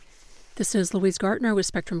This is Louise Gartner with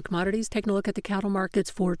Spectrum Commodities, taking a look at the cattle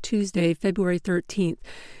markets for Tuesday, February 13th.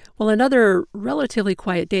 Well, another relatively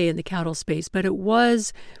quiet day in the cattle space, but it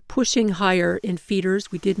was pushing higher in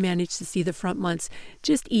feeders. We did manage to see the front months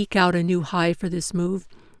just eke out a new high for this move.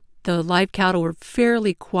 The live cattle were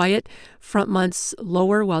fairly quiet, front months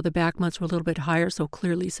lower while the back months were a little bit higher, so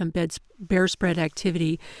clearly some bear spread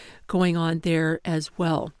activity going on there as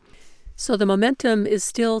well. So the momentum is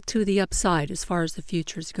still to the upside as far as the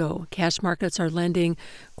futures go. Cash markets are lending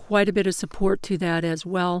quite a bit of support to that as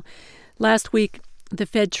well. Last week, the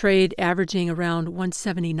Fed trade averaging around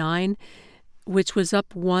 179, which was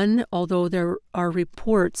up 1, although there are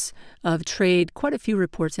reports of trade, quite a few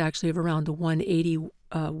reports actually, of around the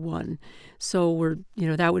 181. So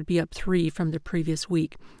that would be up 3 from the previous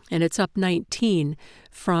week, and it's up 19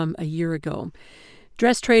 from a year ago.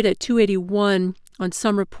 Dress trade at 281. On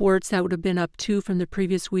some reports, that would have been up 2 from the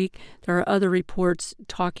previous week. There are other reports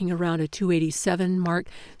talking around a 287 mark.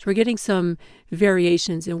 So we're getting some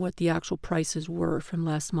variations in what the actual prices were from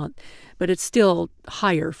last month. But it's still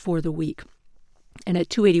higher for the week. And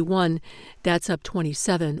at 281, that's up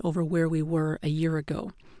 27 over where we were a year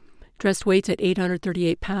ago. Dressed weights at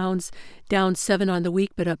 838 pounds, down 7 on the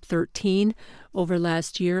week, but up 13 over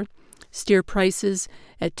last year. Steer prices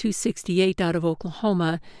at $268 out of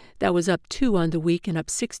Oklahoma. That was up 2 on the week and up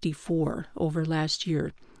 64 over last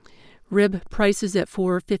year. Rib prices at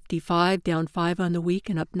 $455, down 5 on the week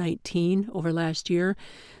and up 19 over last year.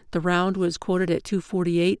 The round was quoted at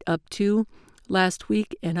 $248, up 2 last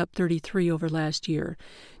week and up 33 over last year.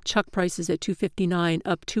 Chuck prices at $259,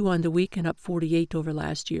 up 2 on the week and up 48 over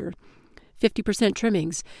last year. 50%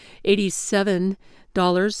 trimmings, $87.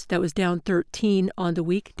 That was down 13 on the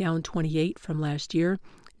week, down 28 from last year.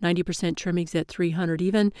 90% trimmings at $300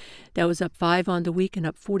 even. That was up 5 on the week and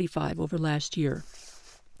up 45 over last year.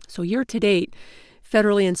 So year to date,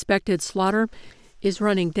 federally inspected slaughter is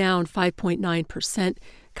running down 5.9%.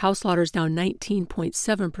 Cow slaughter is down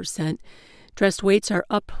 19.7%. Dressed weights are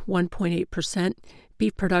up 1.8%.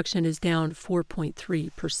 Beef production is down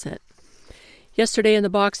 4.3%. Yesterday in the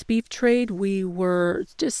box beef trade, we were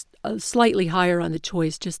just slightly higher on the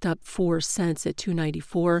choice, just up 4 cents at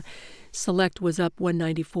 $2.94. Select was up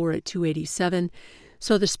 $1.94 at $2.87.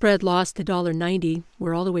 So the spread lost $1.90.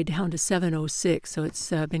 We're all the way down to $7.06. So it's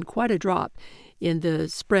been quite a drop in the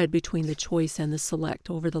spread between the choice and the select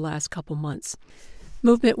over the last couple months.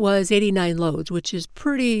 Movement was 89 loads, which is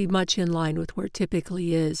pretty much in line with where it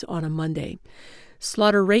typically is on a Monday.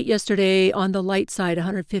 Slaughter rate yesterday on the light side,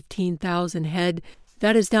 115,000 head.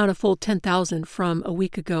 That is down a full 10,000 from a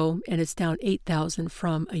week ago, and it's down 8,000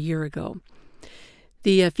 from a year ago.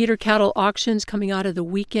 The feeder cattle auctions coming out of the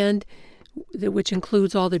weekend, which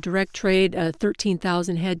includes all the direct trade,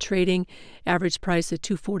 13,000 head trading, average price at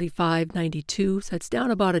 $245.92. So that's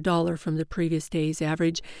down about $1 from the previous day's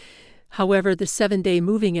average. However, the 7-day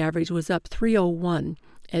moving average was up 301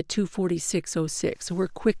 at 246.06. So we're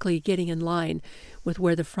quickly getting in line with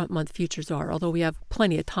where the front month futures are, although we have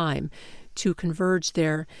plenty of time to converge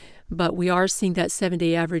there. But we are seeing that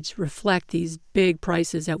 7-day average reflect these big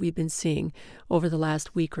prices that we've been seeing over the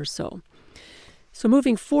last week or so. So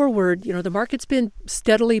moving forward, the market's been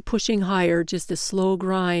steadily pushing higher, just a slow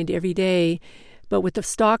grind every day. But with the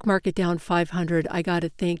stock market down 500, I got to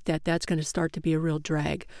think that that's going to start to be a real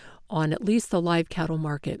drag on at least the live cattle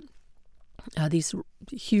market. These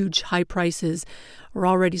huge high prices are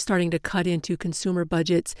already starting to cut into consumer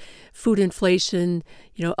budgets. Food inflation,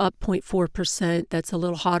 up 0.4%. That's a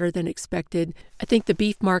little hotter than expected. I think the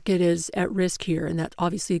beef market is at risk here, and that's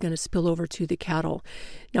obviously going to spill over to the cattle.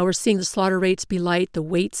 Now we're seeing the slaughter rates be light. The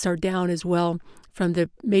weights are down as well from the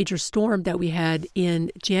major storm that we had in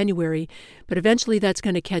January. But eventually that's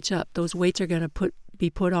going to catch up. Those weights are going to be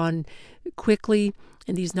put on quickly,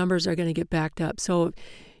 and these numbers are going to get backed up. So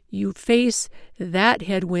you face that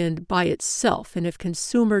headwind by itself. And if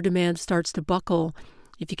consumer demand starts to buckle,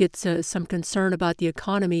 if you get some concern about the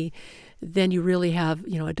economy, then you really have,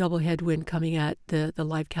 a double headwind coming at the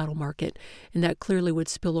live cattle market. And that clearly would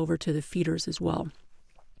spill over to the feeders as well.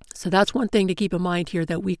 So that's one thing to keep in mind here,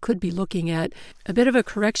 that we could be looking at a bit of a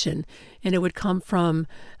correction, and it would come from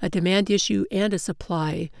a demand issue and a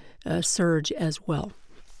supply surge as well.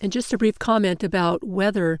 And just a brief comment about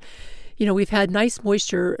weather. We've had nice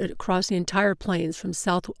moisture across the entire plains from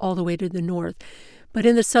south all the way to the north. But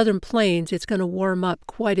in the southern plains, it's going to warm up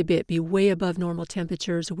quite a bit, be way above normal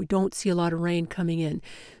temperatures. We don't see a lot of rain coming in.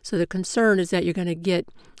 So the concern is that you're going to get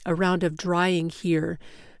a round of drying here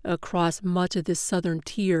across much of this southern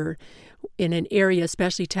tier in an area,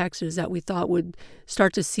 especially Texas, that we thought would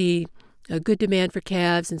start to see a good demand for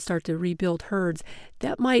calves and start to rebuild herds,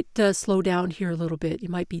 that might slow down here a little bit. You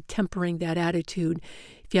might be tempering that attitude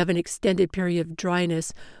if you have an extended period of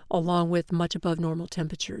dryness along with much above normal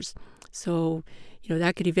temperatures. So,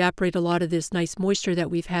 that could evaporate a lot of this nice moisture that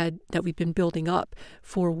we've been building up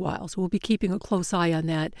for a while. So we'll be keeping a close eye on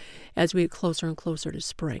that as we get closer and closer to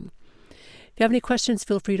spring. If you have any questions,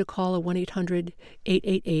 feel free to call at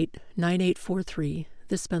 1-800-888-9843.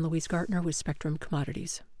 This has been Louise Gartner with Spectrum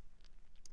Commodities.